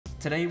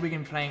Today we're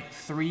going to be playing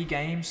 3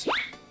 games,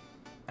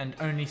 and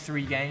only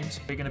 3 games.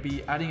 We're going to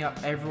be adding up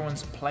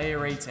everyone's player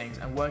ratings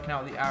and working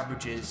out the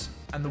averages,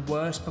 and the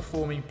worst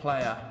performing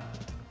player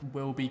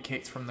will be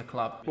kicked from the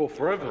club. Well,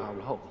 forever.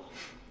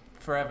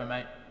 Forever,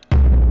 mate.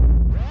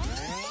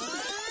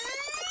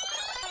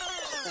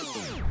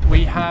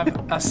 We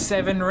have a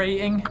 7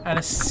 rating and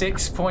a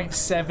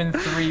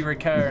 6.73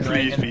 recurrent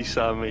rating. Please be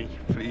Sami.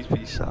 Please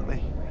be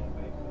Sami.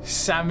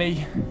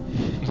 Sami,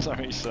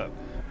 Sorry, sir.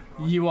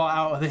 you are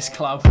out of this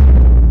club.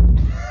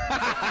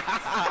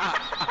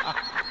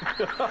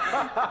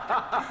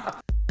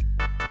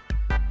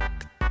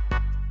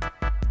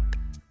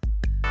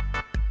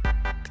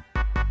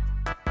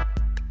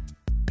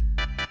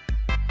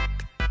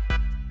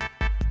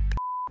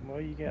 Why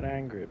are you getting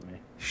angry at me?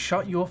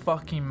 Shut your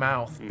fucking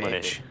mouth,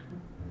 bitch.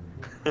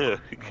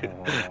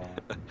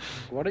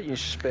 Why don't you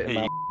spit him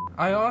out?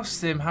 I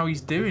asked him how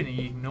he's doing and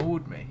he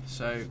ignored me,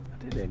 so... I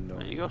did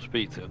ignore. You gotta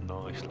speak to him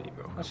nicely,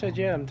 bro. I said,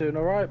 yeah, I'm doing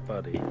alright,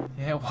 buddy.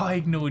 Yeah, well, I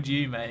ignored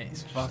you, mate.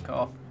 So fuck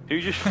off. Who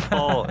just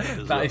farted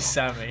as That well? is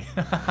Sami.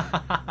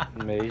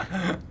 Me.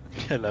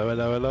 Hello,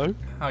 hello, hello.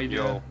 How you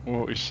doing?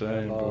 What are you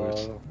saying,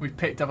 boys? We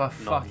picked up a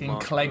fucking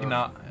much, clegg bro.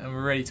 nut and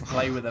we're ready to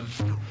play with him.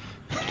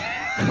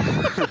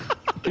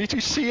 You two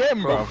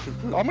CM, bro.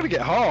 I'm gonna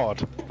get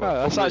hard.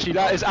 No, that is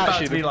About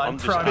actually to be like I'm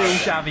just Prime out.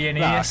 Xavi and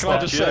Nah, can I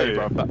just Iniesta. say,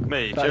 bro? That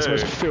Me, is the Joe.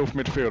 most filth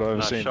midfield I've ever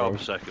Nah, seen, shut bro. up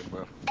a second,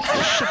 bro.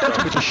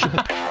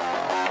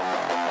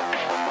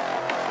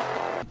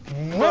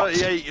 What?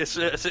 38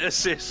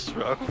 assists,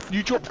 bro.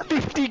 You dropped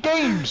 50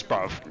 games,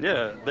 bruv.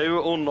 Yeah, they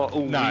were on like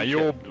all Nah,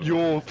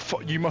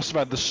 weekend. you must have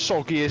had the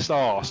soggiest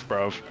arse,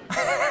 bruv.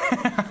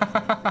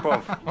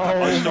 Bro,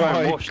 Oh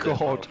my watched it,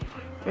 god.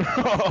 I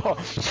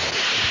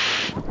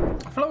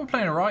feel like we're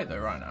playing alright though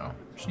right now.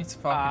 Just need to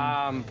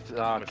fucking...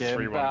 Talking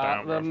 3-1 about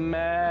down, the bro.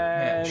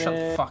 man. Yeah, shut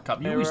the fuck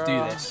up. You always do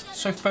this.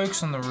 So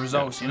focus on the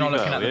results, you're not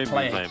looking at the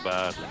play. play. Playing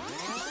badly.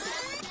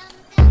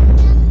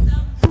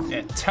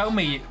 Yeah, tell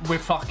me we're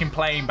fucking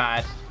playing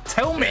bad.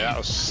 Tell me! Yeah, that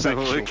was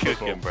sexual We're football.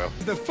 cooking, bro.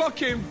 The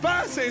fucking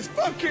bass is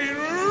fucking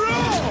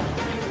raw!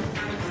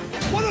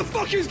 What the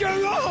fuck is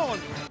going on?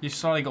 You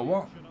slyly got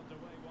what?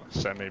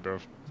 Semi,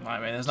 bruv.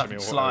 Right, mate, there's nothing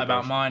me sly what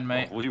about I mine,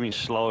 mate. What do you mean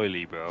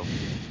slowly, bro?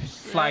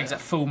 Flags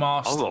at full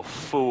mast. I've got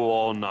full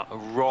on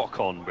rock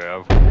on,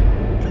 bro.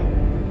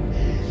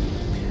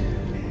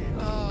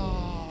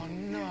 Oh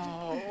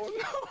no.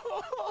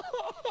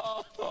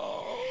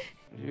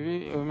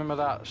 You remember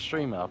that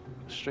streamer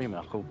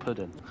called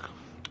Pudding?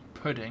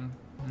 Pudding?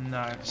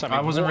 No. Sammy,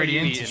 I wasn't what are really you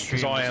into eating?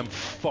 streamers. Because I am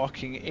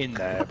fucking in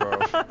there, bro.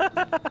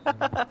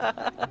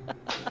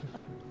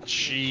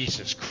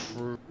 Jesus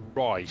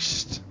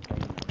Christ.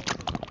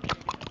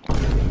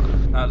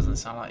 That doesn't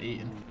sound like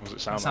eating. What does it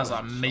That sound sounds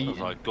like? like Sounds meat.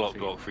 like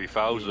Glock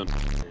 3000.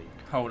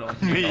 Hold on.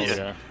 Me?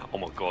 yeah. Oh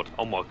my god,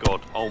 oh my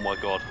god, oh my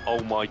god,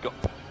 oh my god.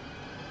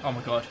 Oh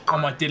my god. Oh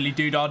my diddly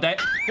doodah day.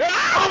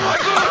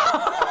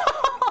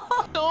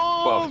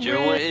 Bro, do you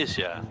know what it is,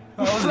 yeah?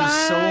 That wasn't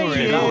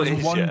sorry, that was It is,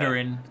 yeah.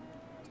 wandering.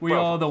 We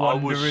Bro, are the I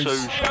was wanderers. so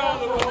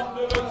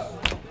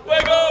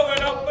We're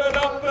going up and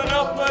up and up and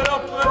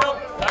up and up.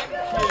 Thank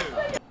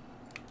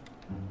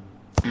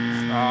you.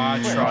 Oh, I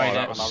tried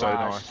that it. was so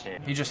nice.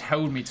 He just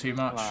held me too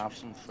much. Have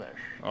some fish.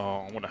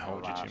 Oh, I want to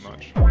hold you too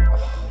much.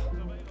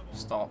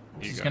 Stop.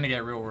 You It's go. gonna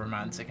get real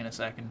romantic in a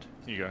second.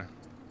 You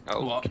go.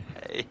 What?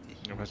 okay.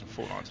 You're playing some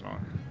Fortnite tonight.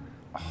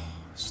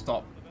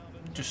 Stop.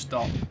 Just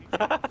stop.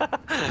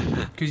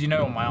 Because you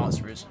know what my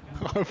answer is.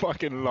 I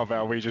fucking love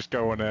how we just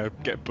go on there,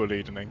 get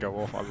bullied, and then go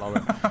off. I love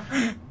it. Don't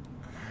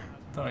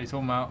know what you're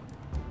talking about.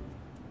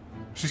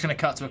 It's just gonna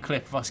cut to a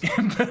clip of us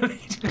getting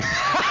bullied.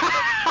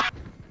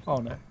 Oh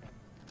no.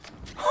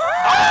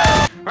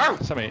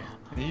 Sammy,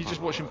 are you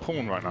just watching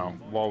porn right now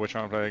while we're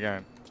trying to play a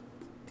game?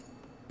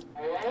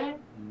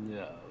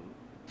 No.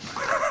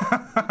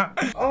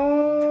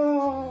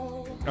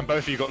 And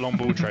both of you got long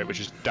ball trait, which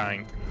is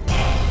dang.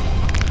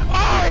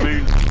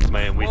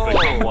 Man, we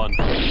think one.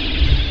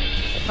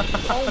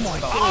 Oh my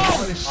god,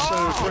 that is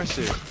so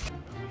aggressive.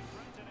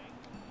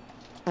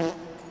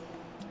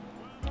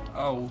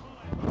 Oh.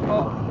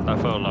 That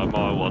felt like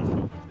my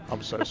one.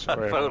 I'm so That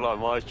sorry. felt like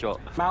my shot.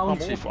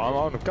 I'm awful.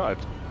 I'm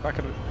gutted. Back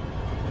at it.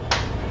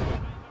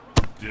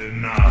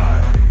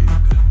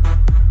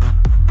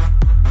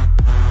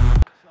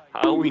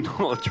 How are we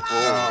not drawn?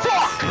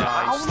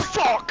 Oh,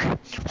 fuck! Oh,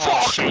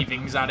 Fuck!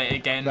 shavings at it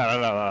again. No.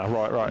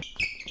 Right. Right,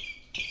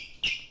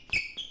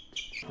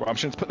 I'm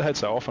just going to put the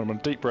headset off and I'm going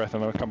to deep breath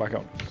and I'm going to come back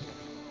on.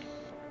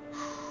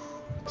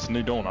 It's a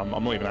new dawn. I'm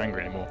not even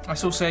angry anymore. I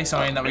still say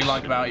something that we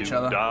like about each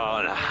other.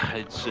 Dawn.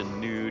 It's a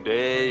new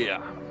day.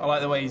 I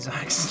like the way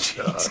Zach's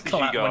cheeks you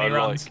clap go, when he I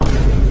runs.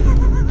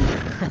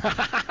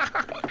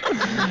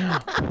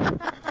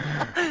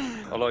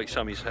 I like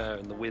Sammy's hair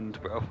in the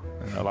wind, bro.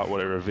 I like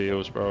what it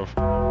reveals, bro.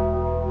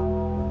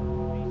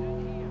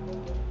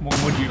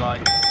 What would you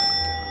like?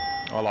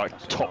 I like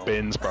top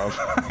bins, bro.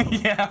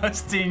 Yeah, I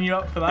was teeing you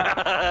up for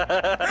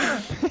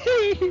that.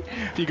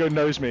 If you go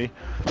nose me,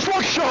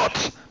 fuck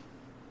shot!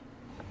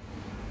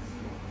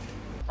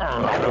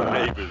 Your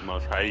neighbours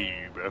must hate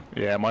you, bro. bro.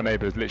 Yeah, my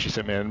neighbour literally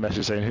sent me a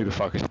message saying, who the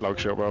fuck is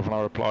Slugshot, bro? And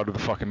I replied with a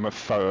fucking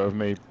photo of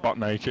me butt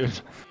naked.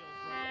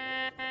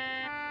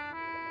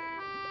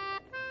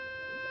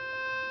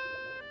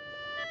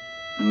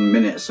 And a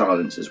minute of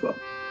silence as well.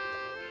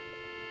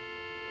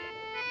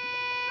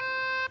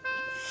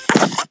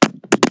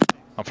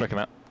 I'm flicking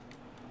that.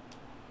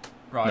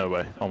 Right. No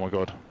way. Oh my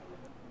god.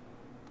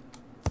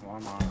 Oh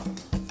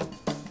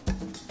my.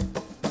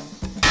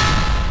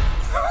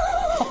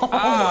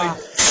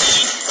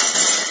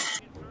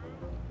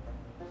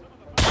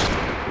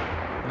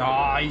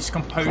 Nice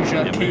composure.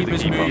 Yeah,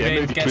 Keeper's keeper. moving. Yeah,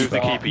 move the Guess keeper,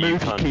 what? keeper. You Move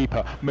the can't.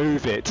 keeper.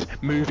 Move it.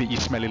 Move it, you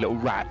smelly little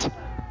rat.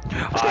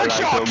 I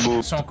like to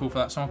move. Someone call for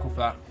that. Someone call for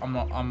that. I'm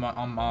not.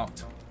 I'm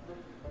marked.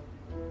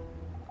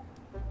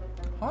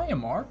 Hiya,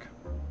 Mark.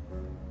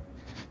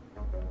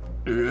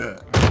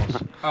 Amos.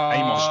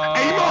 Oh.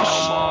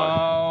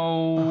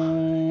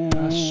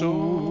 That's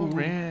so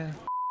rare.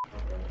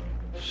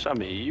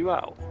 Sammy, are you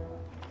out?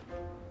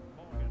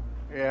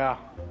 Yeah.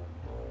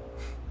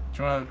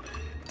 Do you want to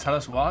tell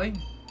us why?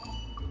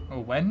 Or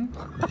when?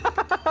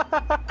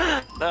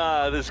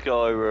 Nah, this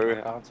guy,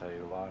 bro. I'll tell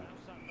you why.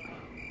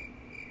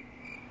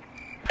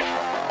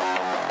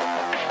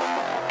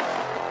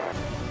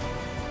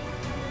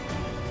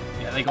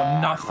 Yeah, they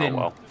got nothing. Oh,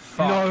 well.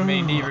 Fuck No.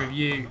 me, neither of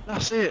you.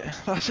 That's it.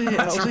 That's it.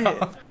 That was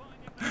it.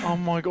 Oh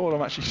my god,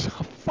 I'm actually.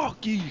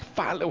 Fuck you, you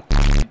fat little.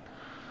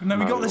 No,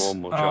 we No, got this.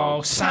 one more Oh,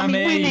 chance.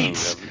 Sammy.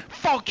 wins.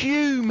 Fuck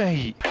you,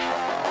 mate.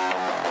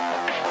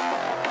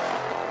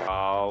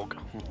 Oh,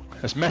 God.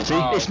 It's messy.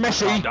 Oh, it's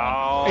messy.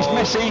 Oh. It's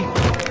messy.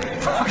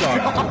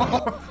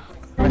 God.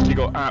 Messi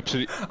got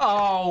absolutely.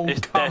 Oh,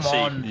 It's come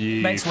Desi. on.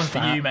 You Next one for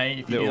fat you, mate,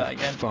 if you do little that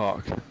again.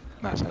 Fuck.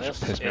 That's actually This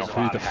pissed me is off.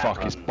 Who what the fuck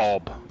is happens.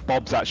 Bob?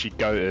 Bob's actually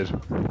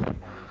goated.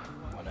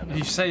 If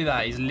you say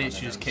that, he's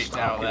literally just kicked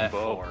out there.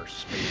 Force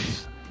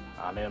space.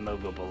 An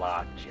immovable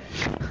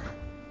object.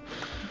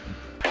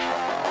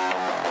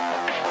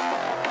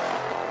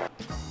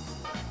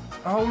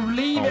 Oh,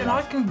 leave it and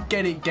I can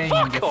get it gamed.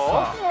 Fuck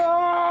off.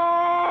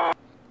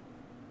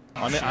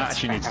 I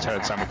actually need to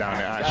turn Sammy down.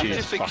 It actually is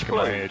just fucking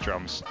explode. my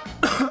eardrums.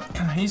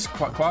 He's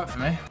quite quiet for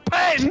me.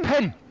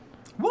 Pen!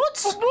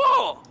 What?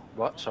 What?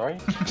 What? Sorry?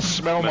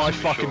 Smell my Messing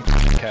me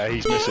fucking okay,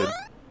 he's missing.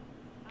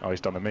 Oh,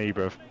 he's done to me,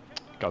 bruv.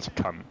 Guy's a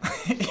cunt.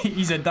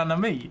 He's a done to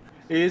me.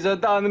 He's a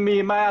done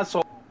me, my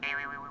asshole.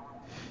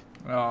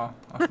 Oh,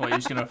 I thought he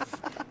was gonna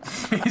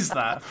fizz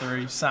that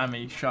through.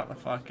 Sammy, shut the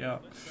fuck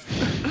up.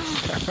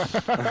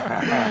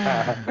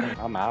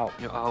 I'm out.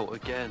 You're out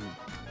again.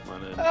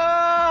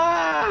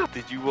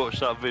 Did you watch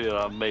that video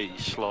of that mate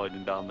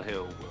sliding down the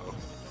hill, bro?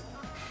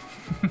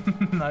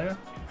 No.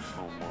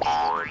 Oh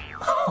my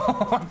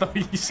god. I thought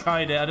you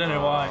signed it. I don't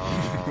know why.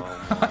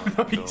 I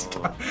thought he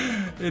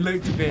it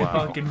looked a bit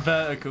Wow. fucking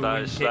vertical when That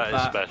you is kicked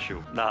that.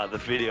 special. Nah, the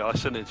video, I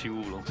sent it to you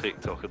all on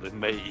TikTok of the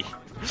mate.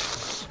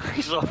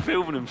 He's like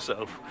filming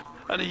himself.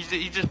 And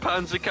he just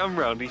pans the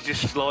camera around, he's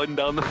just sliding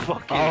down the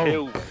fucking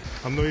hill.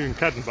 I'm not even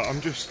kidding, but I'm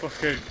just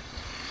fucking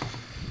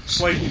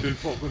sliding down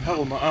fucking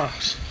hell on my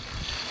ass.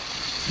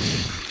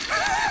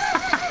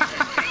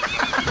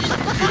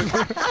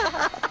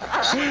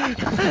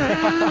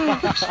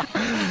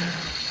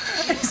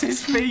 It's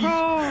his feet.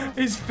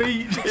 His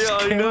feet just Yeah,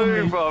 I kill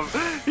know, me. bro.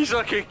 He's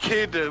like a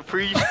kid at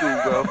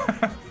preschool,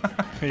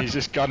 bro. He's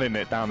just gunning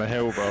it down the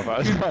hill, bruv.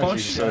 That's Good actually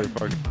posture. so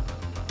fucking.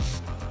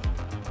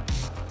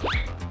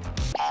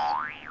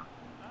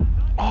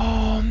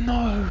 Oh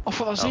no! I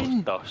thought I was That was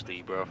in.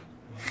 dusty, bro.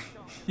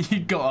 You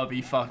gotta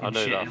be fucking I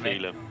know that shitting me.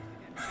 feeling.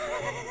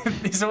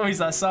 It's always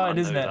that side,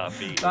 I isn't know it? that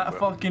feeling, That bro.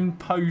 fucking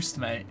post,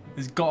 mate.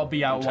 There's gotta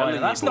be out I'm telling wide.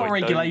 you, That's boy, not don't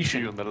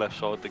regulation. shoot on the left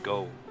side of the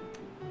goal.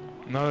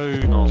 No,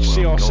 well,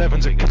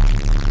 CR7's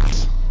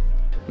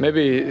a.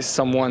 Maybe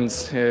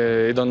someone's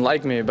don't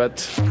like me,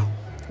 but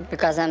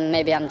Because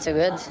maybe I'm too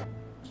good.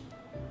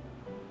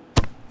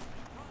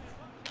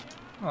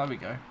 Oh, there we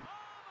go.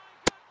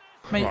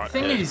 Mate, Right, the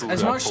thing yeah, is, cool,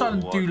 as yeah, much as I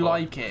cool, do Wi-Fi.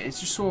 like it, it's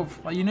just sort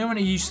of like, you know when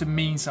it used to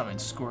mean something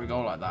to score a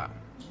goal like that?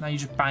 Now you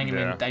just bang him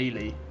Yeah. in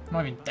daily.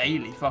 Not even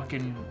daily,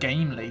 fucking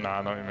gamely. Nah,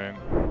 I know what you mean.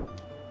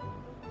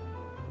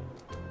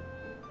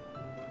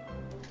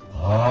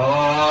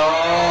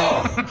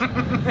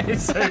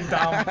 It's so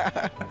dumb.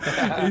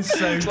 It's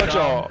so dumb.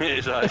 Slugshot!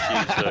 It's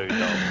actually so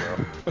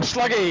dumb, bro.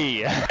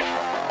 Sluggy!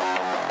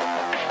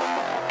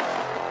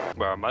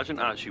 Bro, imagine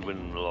actually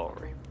winning the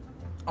lottery.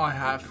 I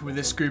have with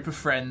this group of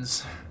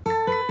friends. Mate,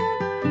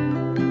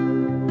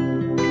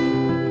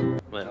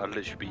 I'd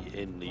literally be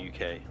in the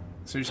UK.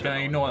 So we're just going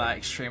to ignore that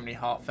extremely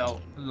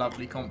heartfelt,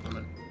 lovely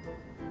compliment.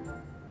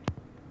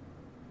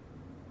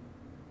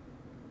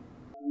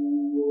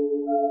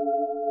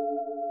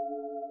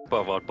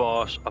 But I'd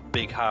buy us a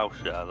big house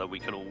there that we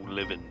can all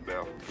live in,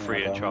 bro.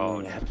 Free of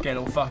charge. Get a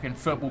little fucking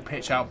football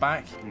pitch out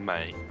back.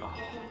 Mate,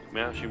 we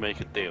actually make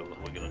a deal that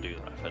we're going to do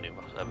that if any of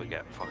us ever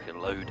get fucking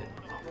loaded.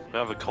 We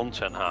have a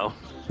content house.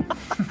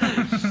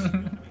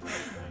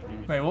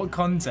 Mate, what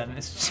content?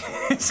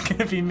 It's going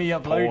to be me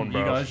uploading Porn, you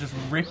bro. guys just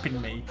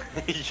ripping me.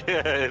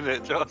 Yeah, and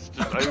it just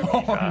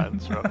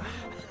OnlyFans, bro.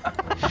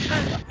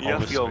 You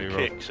have to go on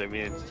Obviously, kick so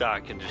me and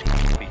Zach can just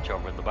keep each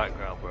other in the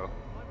background, bro.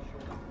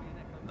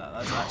 No,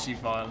 that's actually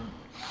violent.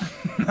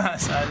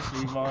 That's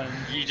actually violent.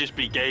 You just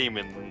be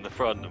gaming in the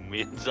front and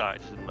me and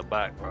Zach's in the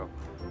back, bro.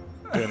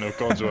 Doing no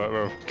God's work,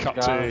 bro.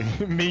 Cut to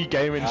me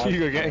gaming,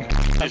 Hugo getting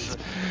Just-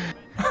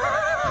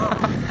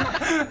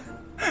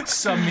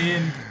 Sami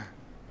in.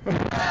 Bro,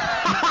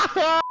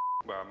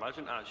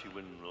 imagine actually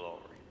winning the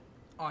lottery.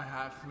 I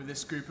have with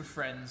this group of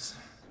friends.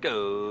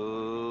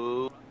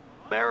 Go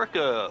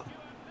America!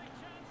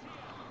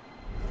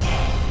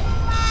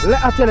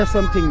 Let I tell you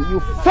something, you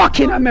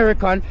fucking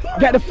American,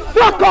 get the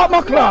fuck out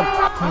my club!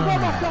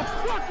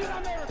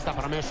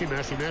 Para Messi,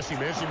 Messi, Messi,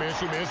 Messi,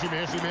 Messi, Messi,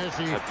 Messi,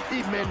 Messi,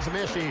 immens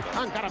Messi,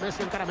 encara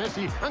Messi, encara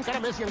Messi, encara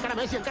Messi, encara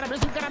Messi, encara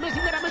Messi, encara Messi,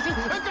 encara Messi,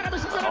 encara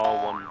Messi, encara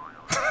Oh, one.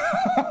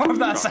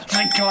 That's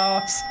actually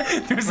class.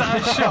 Was that a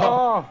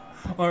shot?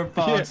 Or a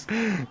pass? No,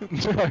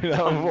 that was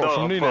what,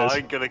 from I Nunes?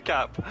 ain't gonna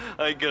cap.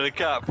 I ain't gonna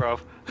cap, bro.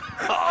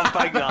 I'll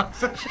bang that.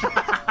 That's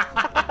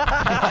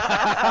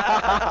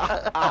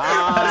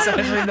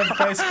actually the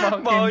best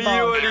fucking Bro, you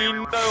bug. already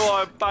know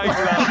I banged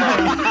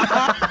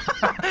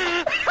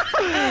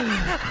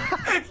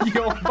that,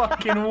 Your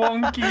fucking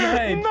wonky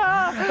head.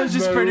 Nah. Let's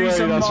just No produce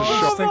way, a that's a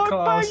shot.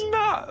 masterclass.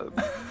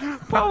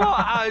 Bro,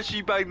 I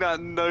actually banged that,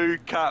 no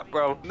cap,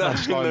 bro. No, I'm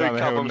sliding no down the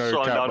cap, hill, I'm no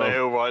sliding cap, down the bro.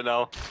 hill right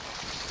now.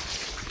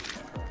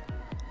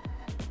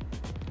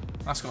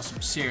 That's got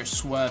some serious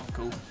swerve,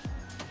 cool.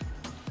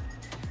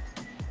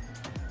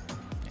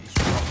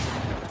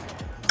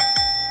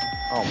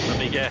 Oh, let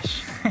me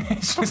guess.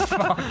 It's just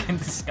fucking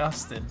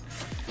disgusting.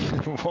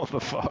 What the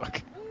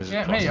fuck?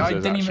 Yeah, mate, I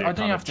didn't even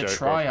have to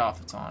try half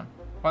the time.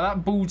 Well,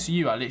 that ball to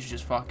you, I literally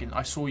just fucking,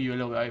 I saw you a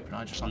little bit open,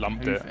 I just like,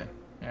 lumped hoof it.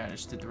 Yeah, I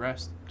just did the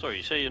rest. Sorry,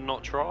 you say you're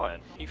not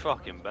trying. You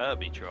fucking better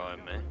be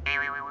trying, man. Do you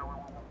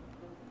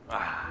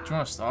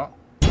want to start?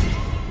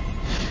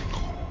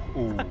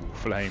 Ooh,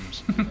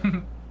 flames.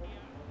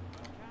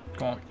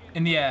 Go on,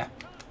 in the air.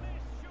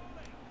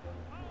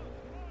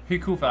 Who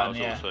called that That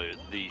in was the air?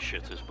 also the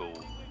shittest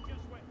ball.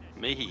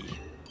 Me.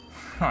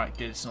 Alright,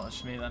 good, it's not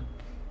just me then.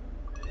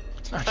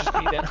 Not just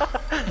me then.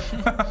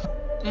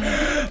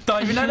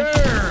 Diving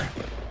header!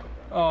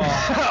 Oh.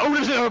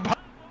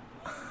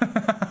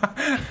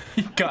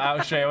 He got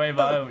out straight away,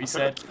 but I know what he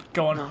said.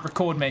 Go on,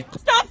 record me.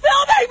 Stop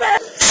filming me!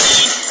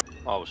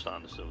 I was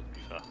standing still, to be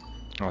fair.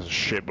 That was a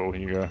shit ball,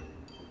 Hugo.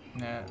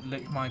 Yeah,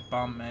 lick my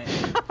bum, mate.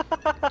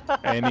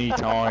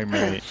 Anytime,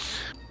 mate.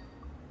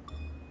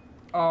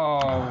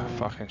 Oh.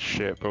 Fucking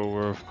shit ball,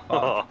 bro.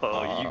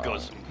 Oh, you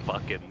got some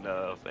fucking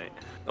nerve, mate.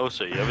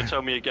 Also, you ever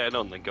tell me you're getting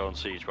on, then go on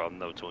Siege, bro. I'll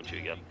never taunt you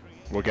again.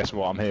 Well, guess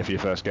what? I'm here for your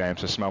first game,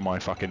 so smell my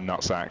fucking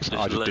nutsacks.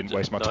 I just didn't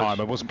waste my legend-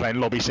 time. I wasn't playing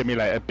Lobby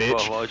Simulator,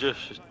 bitch. Well,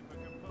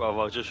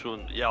 I just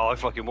want. Yeah, I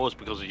fucking was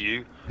because of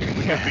you. We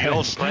could be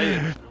all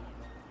playing.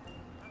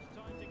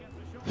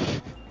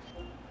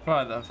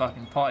 Right, the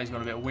fucking party's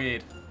got a bit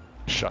weird.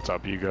 Shut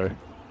up, Hugo.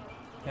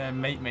 Yeah,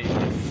 mate,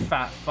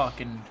 fat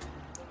fucking.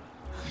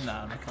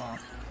 Nah, I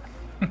can't.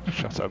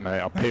 Shut up, mate.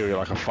 I'll peel you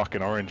like a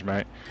fucking orange,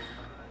 mate.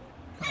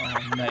 Oh,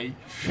 mate,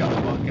 shut the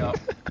fuck up.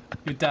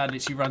 Your dad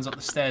literally runs up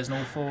the stairs on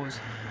all fours.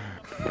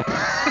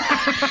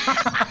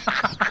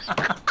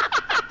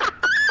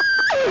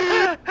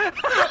 What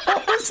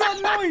was that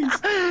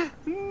noise?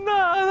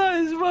 No, that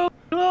is well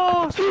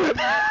class.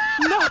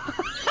 No.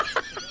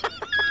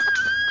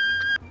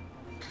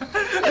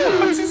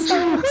 What was his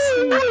noise?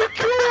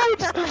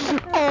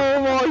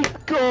 Oh my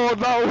god,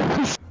 that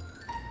was...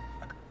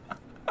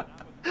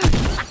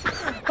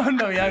 Oh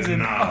no, he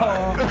hasn't.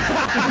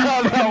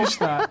 Oh, he finished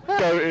that.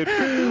 Goated.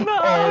 No,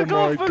 Oh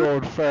my God,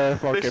 god, fair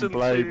fucking Listen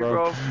play, to you,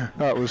 bro.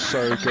 That was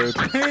so good.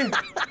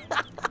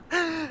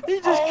 He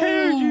just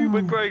killed you,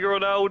 McGregor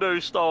Ronaldo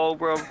style,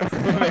 bro.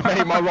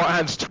 Mate, my right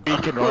hand's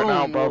tweaking right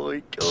now, bro.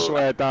 my God.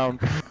 Swear down.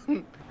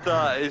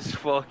 That is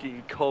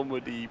fucking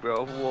comedy,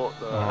 bro. What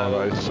the Oh, hell?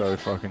 that is so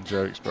fucking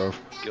jokes, bro.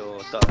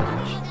 God, that is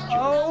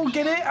Oh,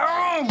 get it!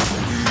 Oh!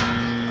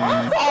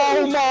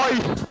 Oh my!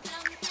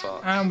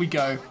 And we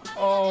go.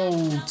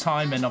 Oh,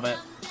 timing of it.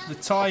 The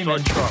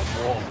timing.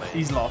 what, mate?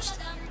 He's lost.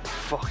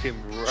 Fucking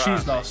rat.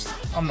 She's lost.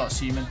 I'm not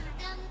assuming.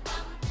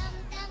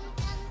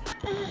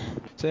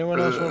 Does anyone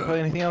else want to play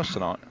anything else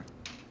tonight?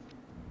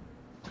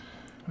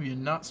 Oh, you're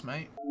nuts,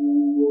 mate.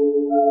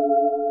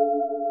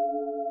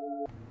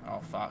 Oh,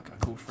 fuck. I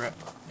called for it.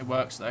 It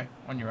works, though.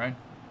 On your own.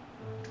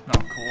 No,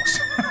 of course.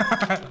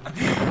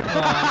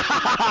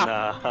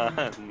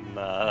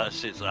 Nah, that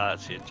shit's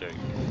actually a joke.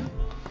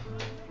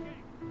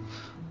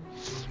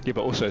 Yeah,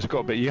 but also it's got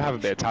a bit. You have a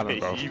bit of talent,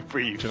 bro. You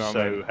breathe Do you know what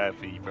so I mean?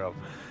 heavy, bro.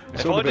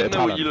 It's If all I a bit didn't of know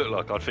what talent. you look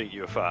like, I'd think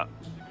you were fat.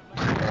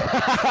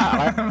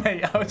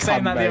 Mate, I was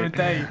saying that the other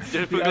day.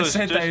 I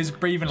said that he was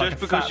breathing like a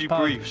Just because fat you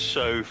pug. breathe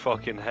so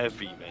fucking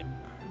heavy, mate.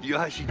 You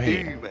actually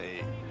Mate. do,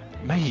 mate.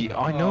 Mate,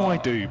 I know I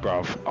do,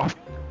 bruv. I've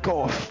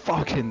got a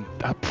fucking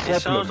problem,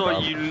 It sounds like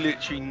bruv. you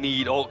literally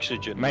need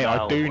oxygen. Mate,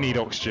 now, I do bro. need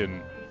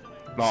oxygen.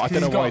 Like, I Because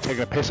don't know he's why you're got-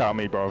 taking a piss out of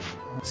me, bruv.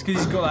 It's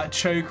because he's got that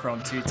choker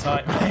on too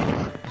tight,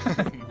 mate.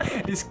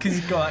 It's because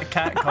he's got that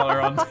cat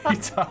collar on too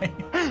tight.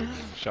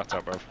 Shut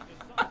up, bruv.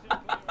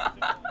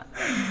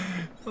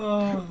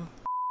 Oh.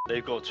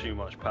 They've got too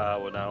much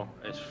power now.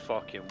 It's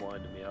fucking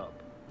winding me up.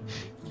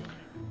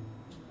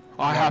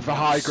 I have the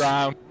high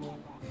ground.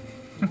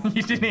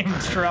 You didn't even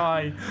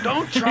try.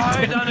 Don't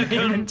try, You didn't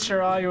even Danica!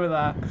 try with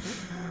that.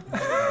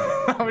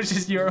 That was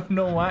just your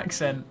normal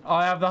accent.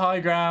 I have the high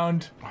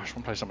ground. I just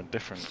want to play something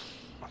different.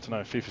 I don't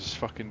know, FIFA's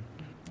fucking...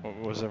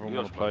 What does everyone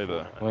want to play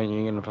there? When are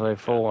you gonna play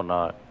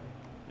Fortnite?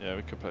 Yeah,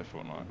 we could play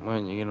Fortnite.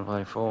 When are you gonna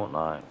play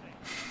Fortnite?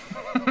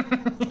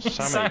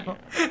 Sammy,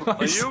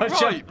 Are you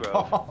alright,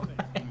 bro?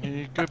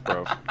 you good,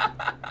 bro? Are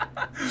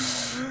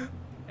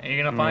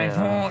you gonna play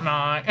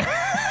Fortnite?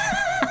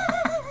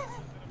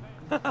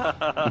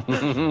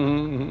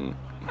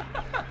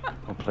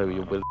 I'll play with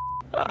you with.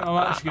 I'm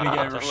actually gonna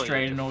get a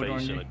restraining order on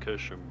face you. in a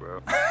cushion, bro.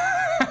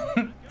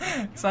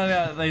 Sounded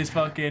like those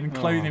fucking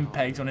clothing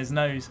pegs on his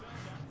nose.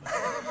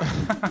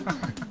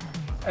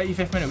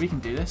 85th minute, we can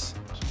do this.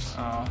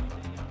 Oh.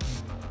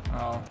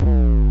 Oh.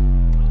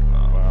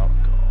 Well,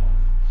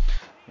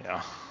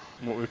 yeah.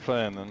 What are we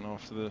playing then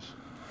after this?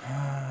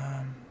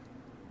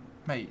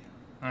 Mate,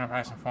 I'm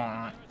gonna play some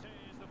Fortnite.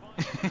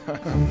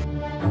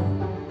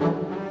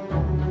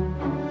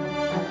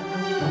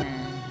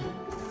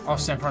 I'll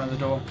stand in front of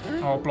the door.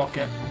 I'll block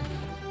it.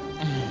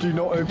 Do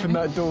not open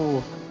that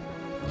door.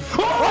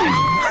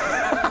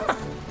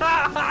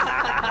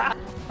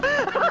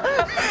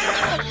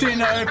 Do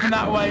not open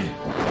that way.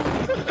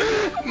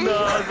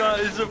 No, that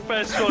is the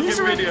best fucking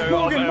video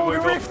Morgan, I've ever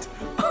Morgan got. rift.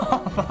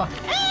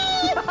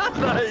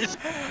 That is...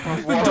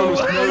 The door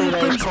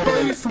opens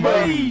both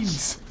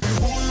ways.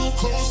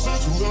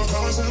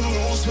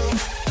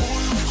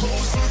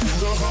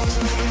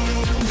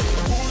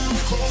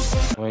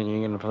 When are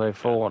you gonna play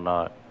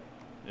Fortnite?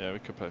 Yeah, we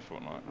could play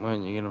Fortnite.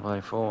 When are you gonna play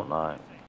Fortnite?